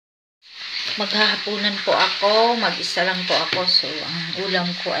Maghahaponan po ako. Mag-isa lang po ako. So, ang ulam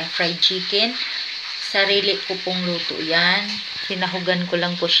ko ay fried chicken. Sarili ko pong luto yan. Sinahugan ko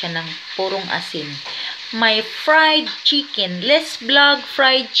lang po siya ng purong asin. My fried chicken. Let's vlog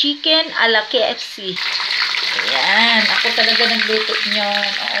fried chicken ala KFC. Ayan. Ako talaga nagluto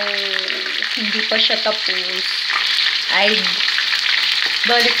niyon. Oh, hindi pa siya tapos. Ay,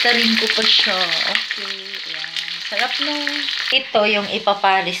 balik na rin ko pa siya. Okay. Ayan. Sarap no. Ito yung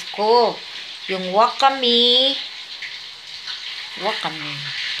ipaparis ko. Yung wakame.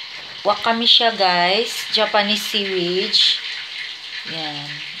 Wakame siya, guys. Japanese seaweed. Yan.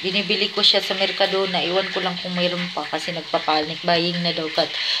 Binibili ko siya sa Mercadona. Iwan ko lang kung mayroon pa kasi nagpapanic buying na daw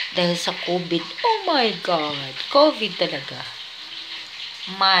dahil sa COVID. Oh my God. COVID talaga.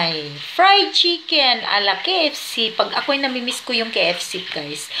 My fried chicken ala KFC. Pag ako'y namimiss ko yung KFC,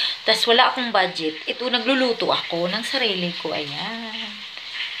 guys. Tas wala akong budget. Ito, nagluluto ako ng sarili ko. Ayan.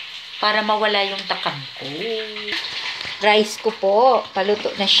 Para mawala yung takam ko. Rice ko po.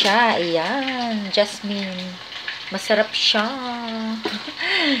 Paluto na siya. Ayan. Jasmine. Masarap siya.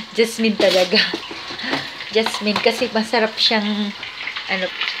 Jasmine talaga. Jasmine kasi masarap siyang ano.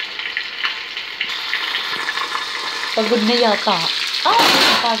 Pagod na yata. Ay,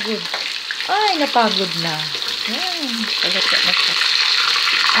 napagod. Ay, napagod na. Ayan. Paluto na siya.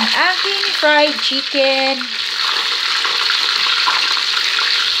 Ang aking fried chicken.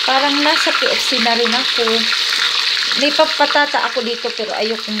 Parang nasa KFC na rin ako. May papatata ako dito pero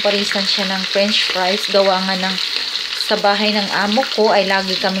ayokong parisan siya ng french fries. Gawa nga ng sa bahay ng amo ko ay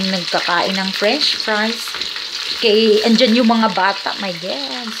lagi kaming nagkakain ng french fries. Kaya andyan yung mga bata. My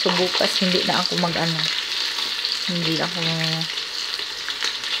God. So bukas hindi na ako hindi ako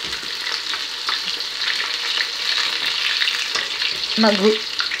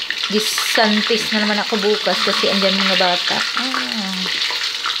disantis na naman ako bukas kasi andyan mga bata.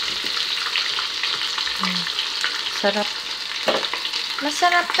 Sarap.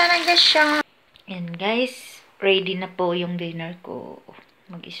 Masarap talaga siya. And guys, ready na po yung dinner ko.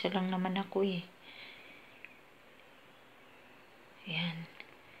 Mag-isa lang naman ako eh. Ayan.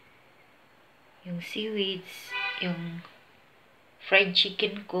 Yung seaweeds, yung fried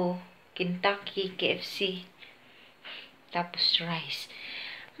chicken ko, Kentucky, KFC, tapos rice.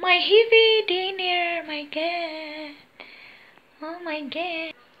 My heavy dinner, my God. Oh my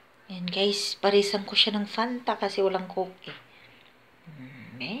God. Yan guys, parisan ko siya ng Fanta kasi walang Coke eh.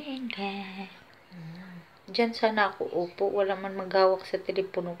 Mega. Diyan sana ako upo. Wala man maghawak sa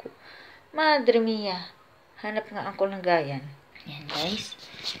telepono ko. Madre mia. Hanap nga ako ng gayan. Yan guys.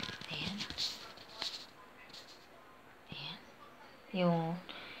 Ayan. Ayan. Yung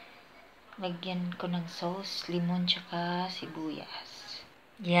lagyan ko ng sauce, limon, tsaka sibuyas.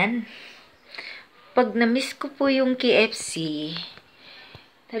 Yan. Pag na-miss ko po yung KFC,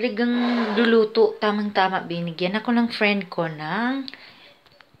 talagang luluto, tamang-tama. Binigyan ako ng friend ko ng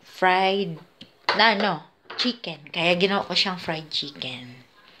fried, chicken. Kaya ginawa ko siyang fried chicken.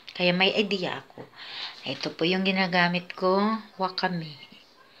 Kaya may idea ako. Ito po yung ginagamit ko, wakame.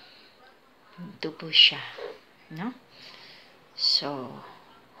 Ito po siya. No? So,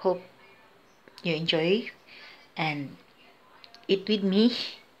 hope you enjoy and eat with me.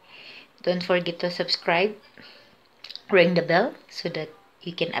 Don't forget to subscribe, ring the bell so that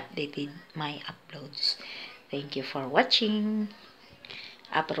you can update my uploads. Thank you for watching.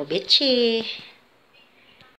 Aproveche.